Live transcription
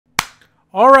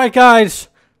Alright guys,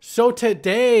 so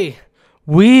today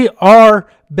we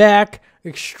are back.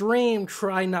 Extreme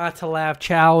Try Not to Laugh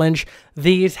Challenge.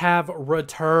 These have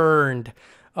returned.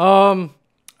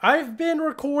 I've been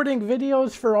recording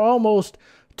videos for almost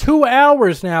 2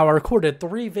 hours now. I recorded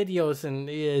 3 videos and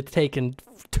it's taken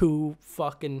 2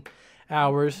 fucking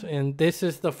hours. And this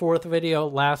is the 4th video,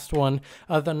 last one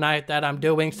of the night that I'm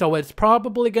doing. So it's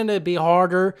probably going to be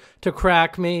harder to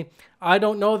crack me. I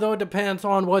don't know though, it depends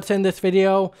on what's in this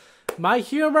video. My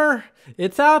humor,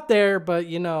 it's out there, but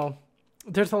you know,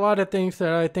 there's a lot of things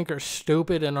that I think are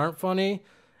stupid and aren't funny,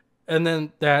 and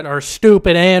then that are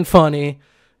stupid and funny.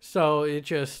 So it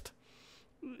just,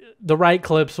 the right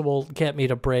clips will get me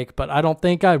to break, but I don't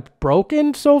think I've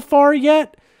broken so far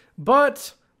yet,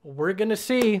 but we're gonna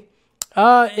see.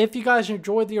 If you guys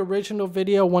enjoyed the original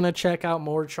video, want to check out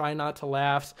more Try Not to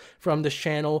Laughs from this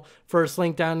channel, first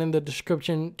link down in the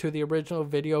description to the original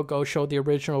video. Go show the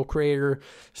original creator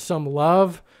some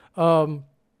love.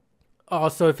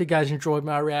 Also, if you guys enjoyed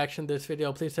my reaction to this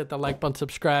video, please hit the like button,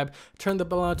 subscribe, turn the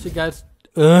bell on so you guys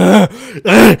so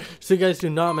you guys do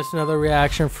not miss another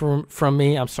reaction from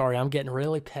me. I'm sorry, I'm getting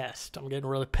really pissed. I've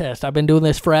been doing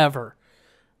this forever.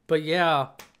 But yeah,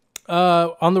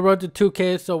 on the road to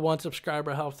 2K, so 1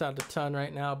 subscriber helps out a ton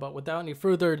right now. But without any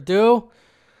further ado,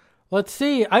 let's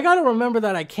see. I gotta remember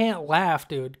that I can't laugh,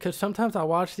 dude, because sometimes I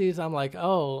watch these, I'm like,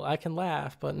 oh, I can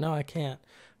laugh, but no, I can't.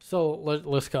 So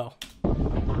let's go.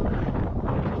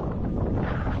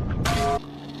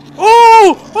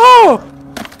 Oh!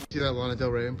 See that Lana Del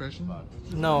Rey impression?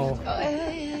 No.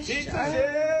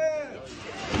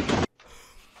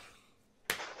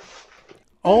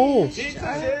 Oh!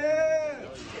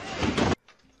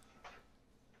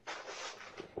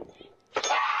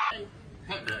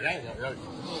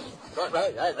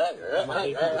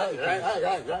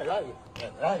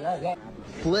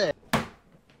 Flip.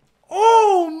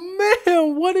 Oh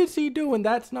man, what is he doing?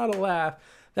 That's not a laugh.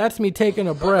 That's me taking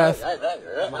a breath.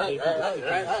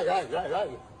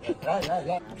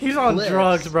 He's on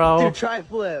drugs, bro. Dude, try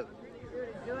flip.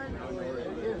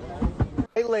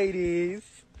 Hey, ladies.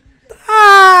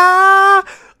 Ah!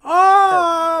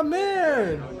 Oh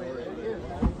man.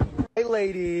 Hey,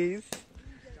 ladies.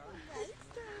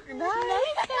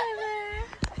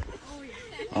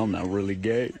 I'm not really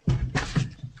gay.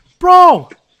 Bro!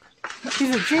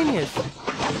 He's a genius. Are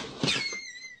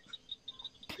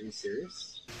you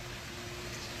serious?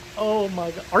 Oh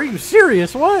my god. Are you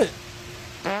serious? What?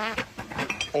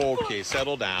 Okay,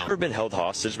 settle down. Ever been held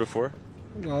hostage before?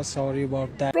 Oh, sorry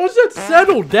about that. Bro said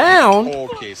settle down.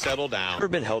 Okay, settle down. Ever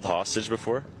been held hostage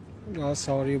before? Oh,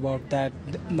 sorry about that.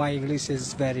 My English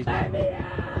is very...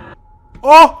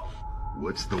 Oh!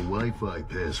 What's the Wi-Fi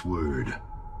password?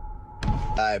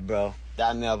 Alright, bro.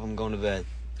 Dial me up. I'm going to bed.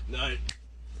 Night.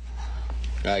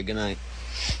 Alright, good night.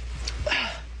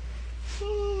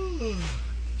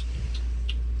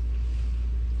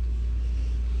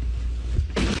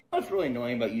 What's really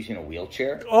annoying about using a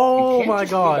wheelchair? Oh my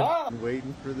god. I'm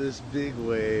waiting for this big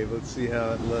wave. Let's see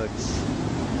how it looks.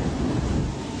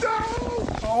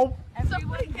 Oh.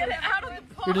 Somebody get it out of the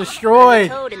pond. You're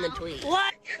destroyed. Toad in the tweet.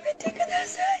 What? You're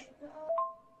ridiculous.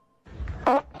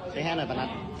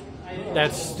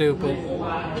 That's stupid.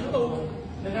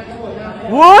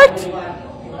 What?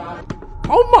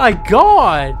 Oh my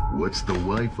god. What's the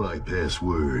Wi-Fi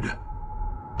password?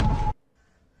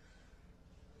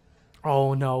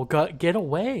 Oh no, get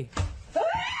away.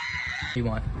 You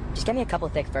want? Just get me a couple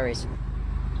of thick furries.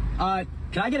 Can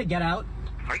I get a get out?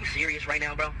 Are you serious right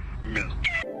now, bro? No.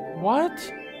 What?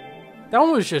 That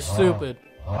one was just stupid.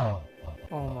 Oh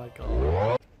my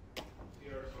god.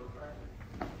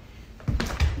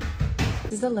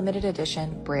 This is a limited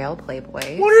edition Braille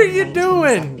Playboy. What are you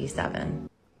doing? 1977.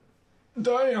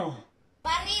 Damn.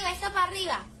 Pa arriba, esa pa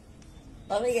arriba.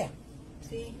 Pa arriba.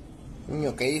 Sí.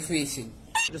 Niño, qué difícil.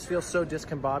 I just feel so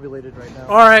discombobulated right now.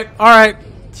 Alright,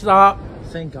 stop.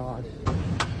 Thank God.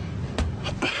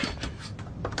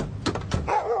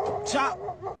 Chop.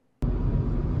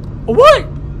 What?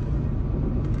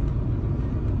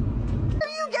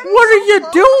 What are you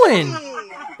doing?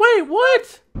 Wait,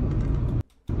 what?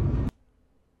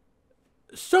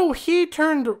 So he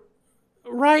turned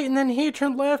right and then he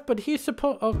turned left, but he's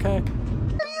supposed... Okay. Why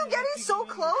are you getting so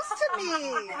close to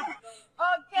me?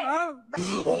 Okay.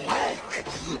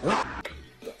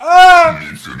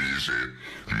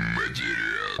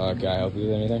 Can I help you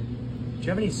with anything? Do you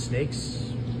have any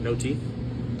snakes? No teeth?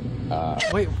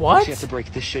 Wait, what? She has to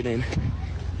break this shit in.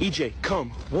 EJ,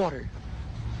 come, water.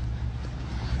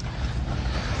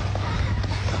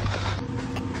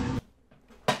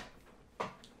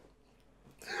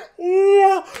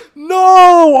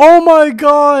 No! Oh my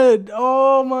god!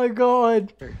 Oh my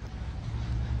god!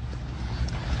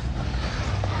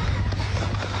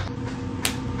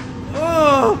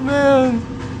 Oh man!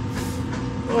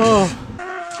 Oh.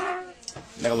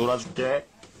 내가 놀아줄게.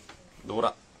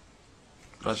 놀아줄게.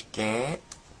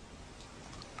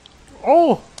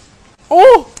 Oh!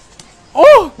 Oh!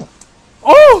 Oh!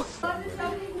 Oh!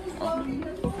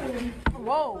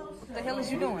 Whoa, what the hell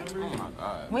is you doing? Oh my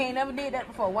God. We ain't never did that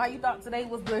before. Why you thought today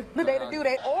was the day to do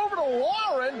that? Over to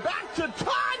Lauren, back to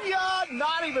Tanya.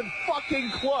 Not even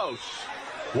fucking close.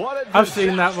 What a I've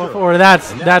seen that before.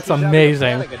 That's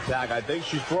amazing. Attack. I think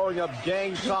she's throwing up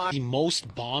gang signs. The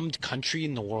most bombed country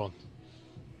in the world.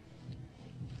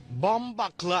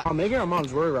 Bombakla. Oh, maybe our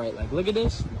moms were right. Like, look at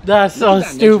this. That's so Look at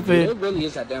that stupid. nature. It really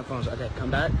is that damn phones. Okay,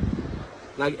 come back.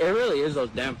 Like, it really is those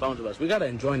damn phones of us. We gotta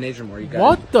enjoy nature more, you guys.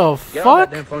 What the Get out fuck?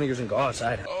 that damn phone of yours and go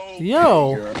outside.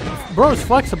 Yo, bro's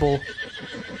flexible.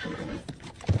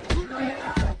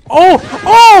 Oh!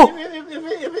 Oh!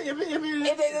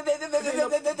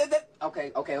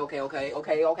 Okay.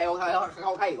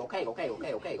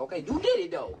 You did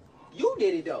it though.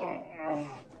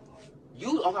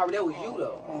 You, okay, that was you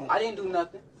though. I didn't do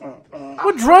nothing.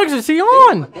 What drugs is he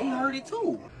on? They heard it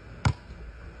too.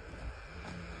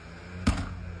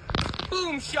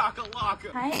 Boom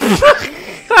shakalaka. Bro.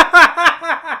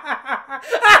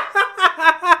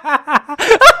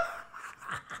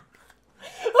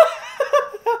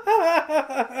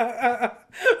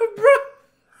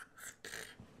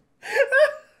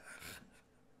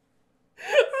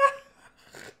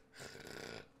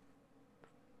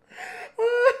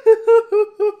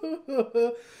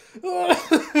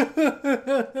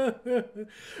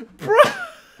 Bro.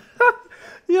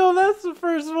 Yo, that's the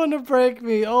first one to break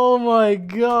me. Oh my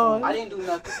god. I didn't do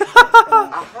nothing.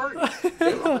 I heard it.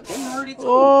 They heard it too.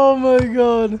 Oh my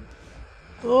god.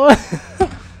 Oh.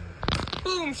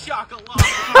 Boom shakalaka.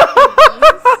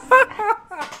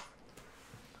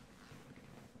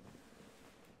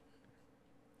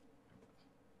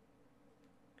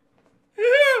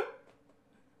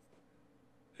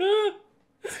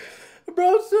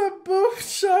 Bro said boom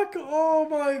shock. Oh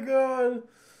my god.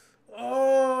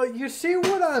 Oh, you see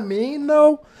what I mean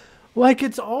though? Like,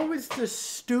 it's always the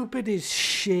stupidest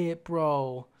shit,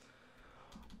 bro.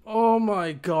 Oh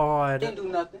my god. Didn't do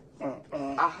nothing.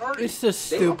 I heard it. It's the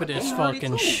stupidest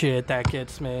fucking shit that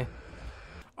gets me.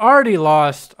 Already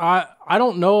lost. I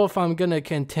don't know if I'm gonna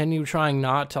continue trying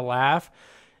not to laugh.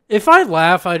 If I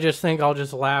laugh, I just think I'll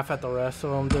just laugh at the rest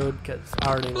of them, dude, because I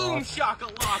already lost.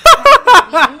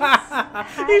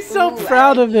 He's so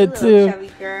proud of it, too.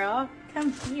 Chubby girl,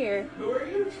 come here. Who are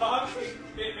you talking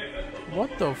to?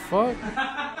 What the fuck?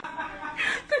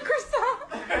 The croissant.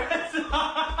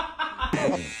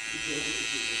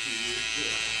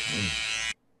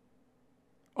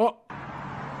 Oh.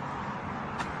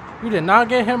 You did not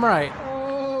get him right.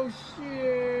 Oh,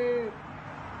 shit.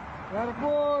 Got a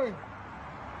boy.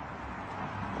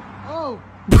 Oh.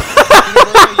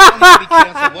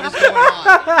 What is going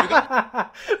on?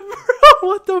 Bro,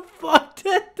 what the fuck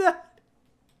did that?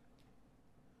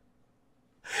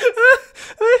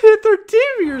 I hit their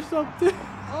TV or something.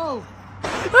 Oh.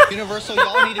 Universal,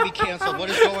 y'all need to be canceled. What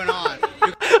is going on?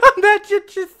 Imagine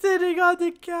just sitting on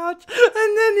the couch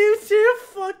and then you see a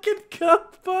fucking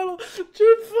cup bottle just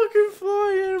fucking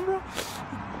fly in, bro.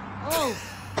 Oh.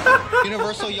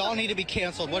 Universal, y'all need to be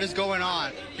canceled. What is going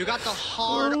on? You got the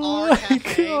hard Oh R my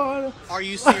cafe. God. Are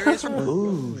you serious?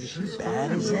 Ooh, she's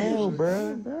bad as hell,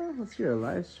 bro. Let's hear a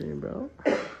live stream, bro.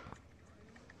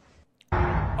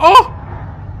 Oh!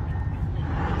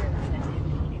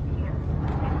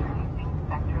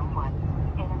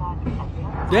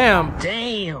 Damn.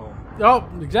 Damn. Oh,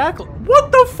 exactly.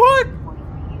 What the fuck?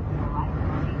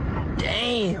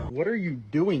 Damn. What are you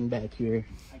doing back here?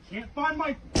 I can't find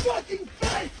my fucking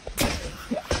face.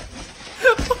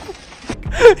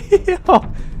 Yo.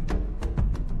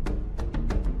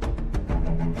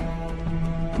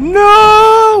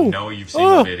 No! I know you've seen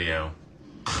the video.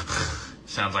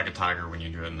 Sounds like a tiger when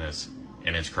you're doing this,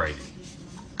 and it's crazy.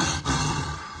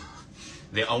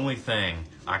 The only thing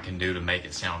I can do to make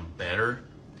it sound better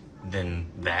than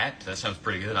that sounds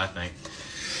pretty good, I think.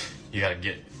 You gotta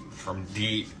get from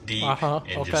deep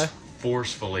and just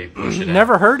forcefully push it out.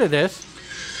 Never heard of this.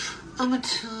 I'm a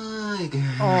tiger.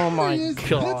 Oh my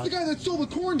god. That's the guy that stole the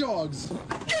corn dogs.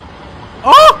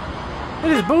 Oh!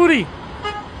 It is booty.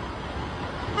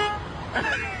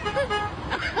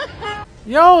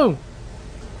 Yo!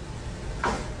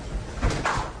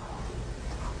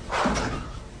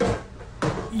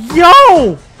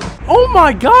 Yo! Oh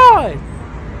my god!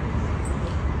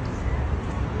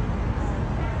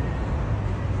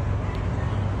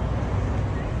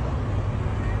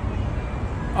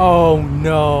 Oh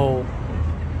no.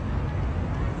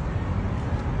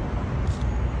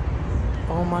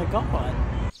 Oh my god.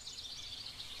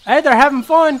 Hey, they're having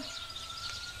fun.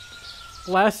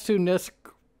 Last two NISC.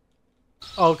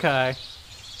 Okay.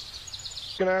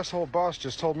 An asshole boss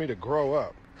just told me to grow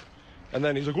up. And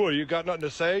then he's like, what, you got nothing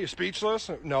to say? You speechless?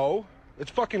 No.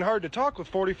 It's fucking hard to talk with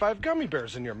 45 gummy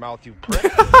bears in your mouth, you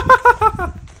prick.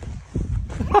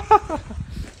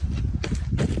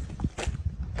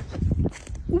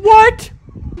 What?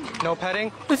 No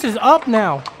petting? This is up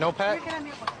now. No pet?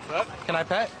 Can I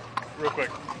pet? Real quick.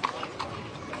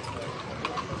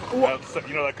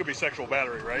 You know, that could be sexual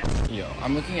battery, right? Yo,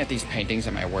 I'm looking at these paintings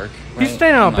at my work. Right? He's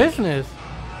staying on business.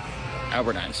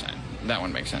 Albert Einstein. That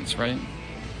one makes sense, right?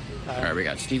 Alright, we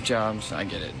got Steve Jobs. I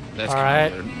get it. That's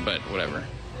kind of weird, but whatever.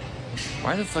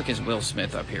 Why the fuck is Will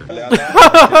Smith up here?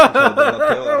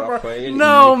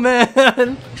 No,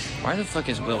 man. Why the fuck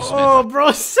is Will Smith Oh,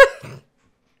 bro.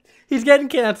 He's getting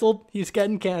canceled. He's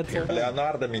getting canceled.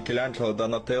 Леонардо, Микеланджело,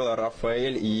 Донателло,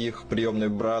 Рафаэль и их приемный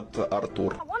брат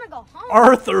Артур.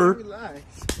 Arthur. Relax.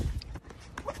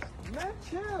 Man,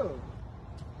 chill.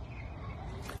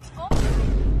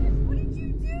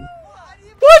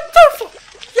 What the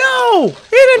f- Yo!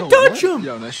 He didn't touch him!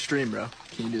 Yo, nice stream, bro.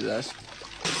 Can you do this?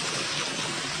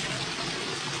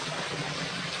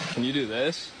 Can you do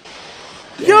this?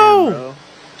 Yo! Damn, bro.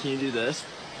 Can you do this?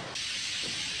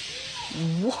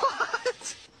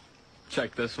 What?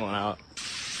 Check this one out.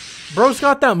 Bro's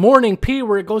got that morning pee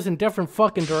where it goes in different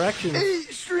fucking directions.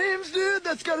 8 streams, dude?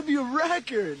 That's gotta be a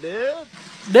record, dude.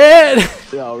 Dude!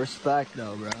 Yo, respect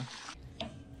though, bro.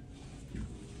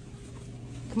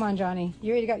 Come on, Johnny.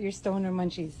 You already got your stoner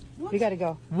munchies. We gotta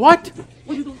go. What?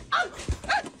 What are you doing?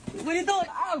 What are you doing?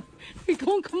 We're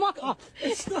going, come on. What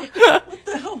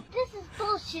the hell? This is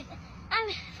bullshit.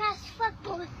 I'm fast fuck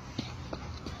boy.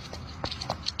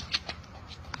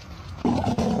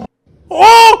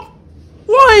 Oh!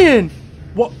 Lion!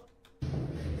 What?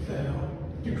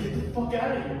 You get the fuck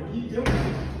out of here. What are you doing?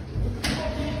 What the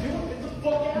fuck are you doing? Get the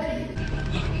fuck out of here.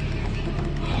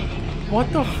 What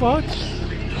the fuck?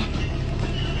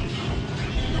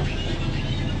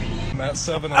 I'm at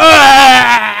 7.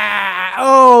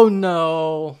 Oh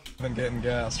no. Been getting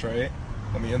gas, right?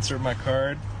 Let me insert my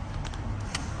card.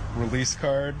 Release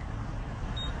card.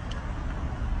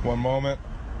 One moment.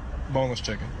 Boneless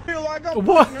chicken.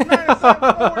 What?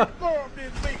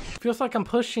 Feels like I'm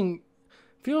pushing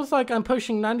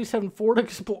 97 Ford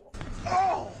Explorer.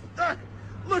 Oh,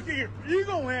 look here. You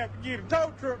gonna have to get a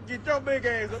tow truck and get your big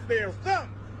ass up there or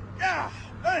something. God,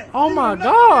 dang. Oh my You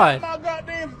God. my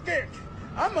goddamn sketch.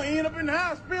 I'm gonna end up in the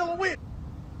hospital with.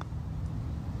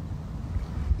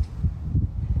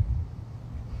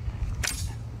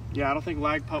 Yeah, I don't think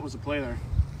lag putt was a play there.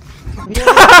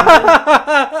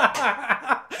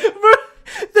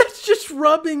 That's just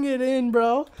rubbing it in,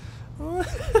 bro.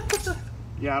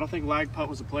 Yeah, I don't think lag putt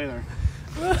was a play there.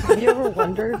 Have you ever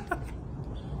wondered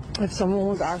if someone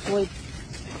was actually...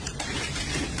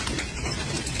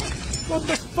 What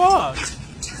the fuck? Hey,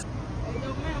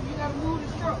 yo, ma'am, you gotta move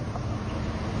this truck.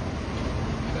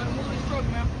 You gotta move this truck,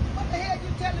 ma'am. What the hell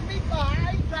you telling me for? I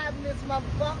ain't driving this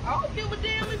motherfucker. I don't give a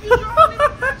damn if you driving it.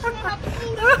 You don't have to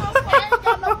move this motherfucker. I ain't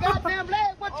got no goddamn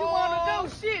leg. What you wanna do? Oh,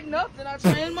 shit, nothing. I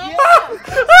changed my mind.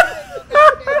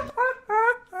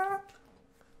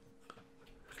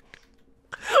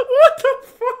 What the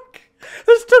fuck?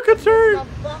 This took a turn.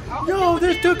 Yo,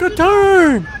 this took a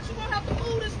turn. I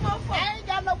ain't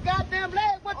got no goddamn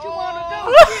leg. What you wanna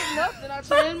do? Shit, nothing. I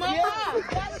changed my mind. You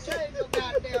gotta change your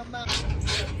goddamn mind.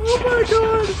 Oh my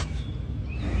god.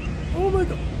 Oh my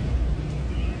god.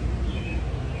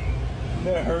 You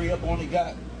better hurry up. Only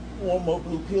got one more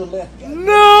blue pill left.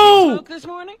 No! Smoke this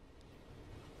morning?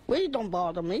 Weed don't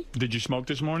bother me. Did you smoke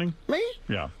this morning? Me?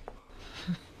 Yeah.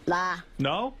 Nah.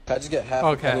 No? Can I just get half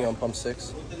a penny on pump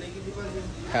 6?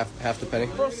 Half the penny.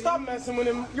 Bro, stop messing with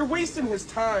him. You're wasting his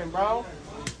time, bro.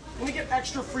 Let me get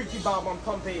extra freaky bob on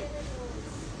pump 8.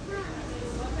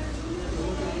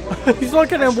 He's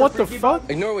looking at what the fuck?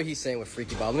 Ignore what he's saying with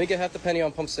freaky bob. Let me get half the penny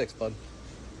on pump 6, bud.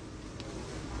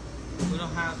 We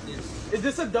don't have this. Is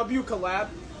this a W collab?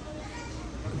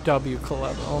 W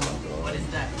collab. Oh my god. What is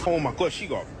that? Oh my god, she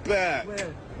got bad.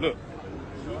 Look.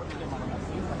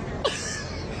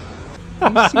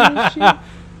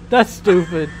 That's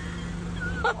stupid.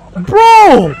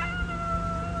 Bro!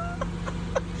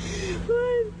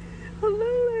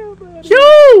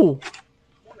 Yo!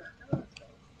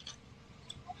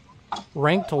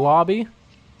 Ranked lobby.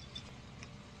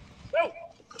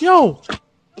 Yo!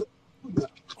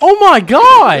 Oh my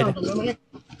god!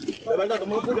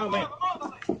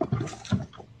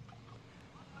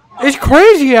 It's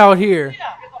crazy out here.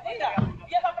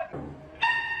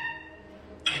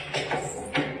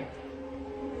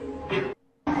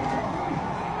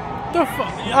 the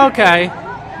fuck? Okay.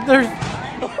 There's...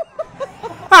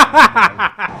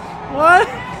 What?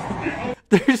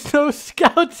 There's no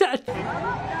scouts at... Oh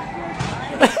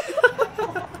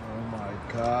my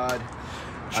god.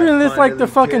 Treating this like the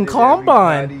fucking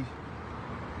Combine.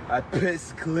 I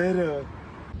piss glitter.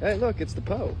 Hey, look, it's the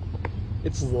Poe.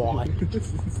 It's what?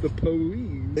 It's the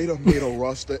police. They done made a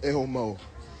Rasta Elmo.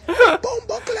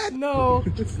 No.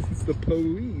 It's the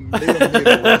police. They done made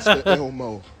a Rasta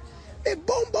Elmo. Me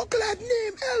bomba clad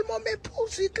name Elmo, me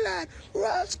pussy clad,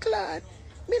 Ross clad.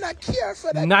 Me not care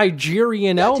for that.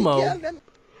 Nigerian Elmo.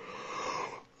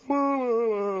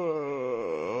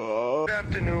 Good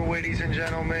afternoon, ladies and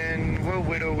gentlemen. We're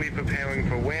Widow preparing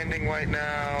for landing right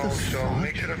now, so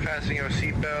make sure to fasten your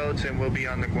seatbelts and we'll be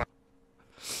on the ground.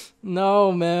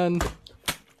 No, man.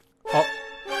 Oh.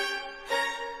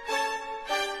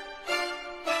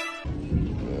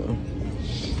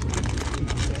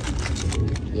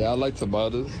 Yeah, I like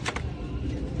tomatoes.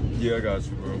 Yeah, I got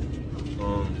you, bro.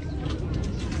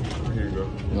 Here you go.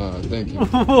 Thank you.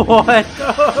 What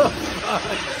the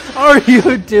fuck are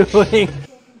you doing?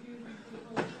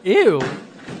 Ew.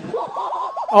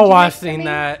 Oh, I've seen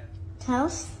that.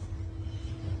 Toast?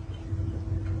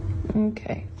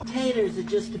 Okay. Taters are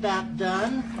just about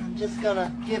done. I'm just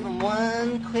gonna give them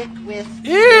one quick whiff.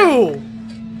 Ew!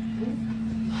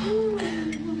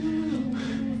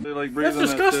 Like That's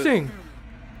disgusting.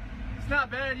 It's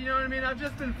not bad, you know what I mean? I've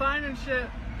just been finding shit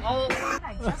all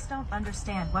I just don't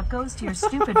understand what goes to your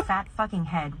stupid fat fucking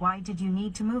head. Why did you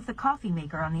need to move the coffee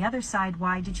maker on the other side?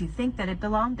 Why did you think that it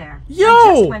belonged there? Yo!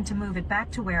 I just went to move it back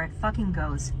to where it fucking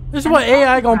goes. This is And what the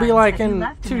AI coffee gonna be grinds like that you in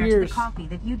left 2 there to years. The coffee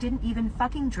that you didn't even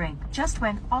fucking drink just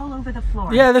went all over the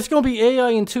floor. Yeah, there's gonna be AI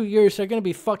in 2 years. They're gonna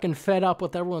be fucking fed up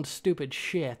with everyone's stupid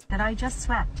shit. That I just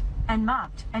swept and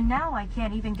mopped, and now I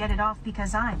can't even get it off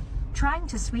because I'm trying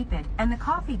to sweep it, and the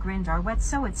coffee grinds are wet,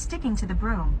 so it's sticking to the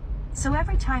broom. So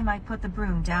every time I put the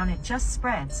broom down, it just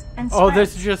spreads and spreads. Oh,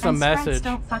 this is just a and spreads message.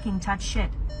 Don't fucking touch shit.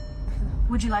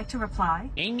 Would you like to reply?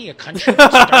 Name me a country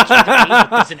that starts with A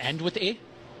but doesn't end with A.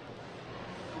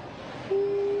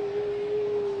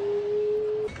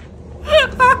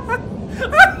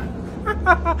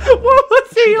 What was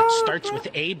he that on? starts with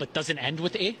A but doesn't end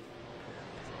with A.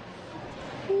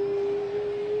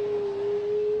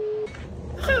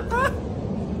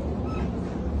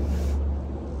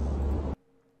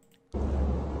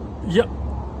 Yep.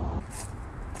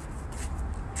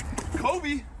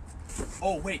 Kobe?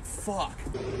 Oh, wait, fuck.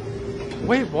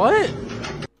 Wait, what?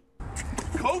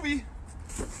 Kobe?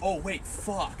 Oh, wait,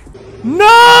 fuck.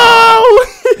 No!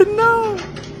 No!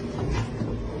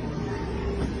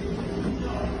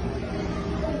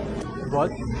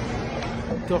 What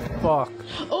the fuck?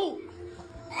 Oh!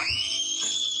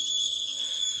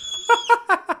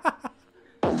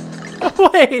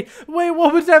 Wait,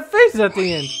 what was that face at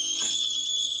the end?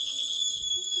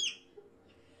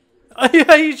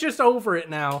 Yeah, he's just over it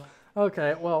now.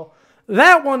 Okay, well,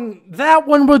 that one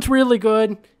was really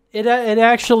good. It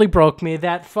actually broke me.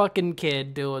 That fucking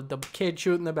kid, dude, the kid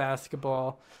shooting the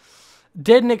basketball.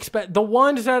 Didn't expect. The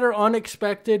ones that are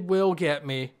unexpected will get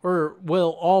me, or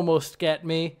will almost get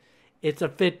me. It's a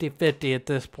 50-50 at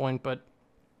this point, but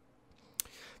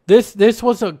this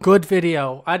was a good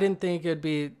video. I didn't think it'd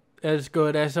be as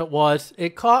good as it was.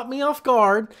 It caught me off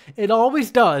guard. It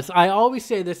always does. I always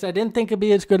say this. I didn't think it'd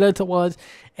be as good as it was,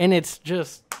 and it's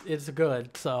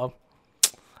good. So,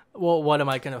 well, what am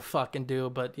I gonna fucking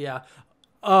do? But yeah,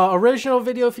 original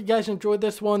video. If you guys enjoyed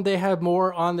this one, they have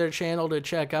more on their channel to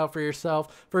check out for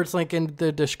yourself. First link in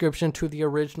the description to the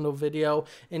original video.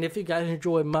 And if you guys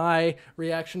enjoy my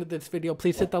reaction to this video,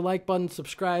 please hit the like button,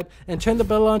 subscribe, and turn the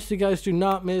bell on so you guys do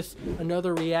not miss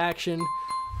another reaction.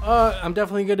 I'm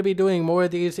definitely going to be doing more of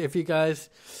these if you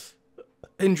guys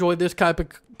enjoy this type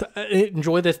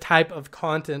of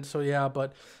content. So yeah,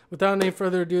 but without any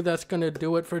further ado, that's going to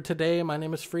do it for today. My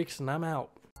name is Freaks, and I'm out.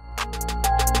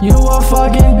 You a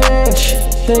fucking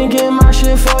bitch, thinking my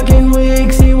shit fucking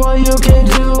weak. See what you can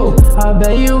do, I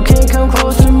bet you can't come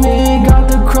close to me. Got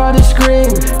the crowd to scream,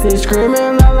 they screaming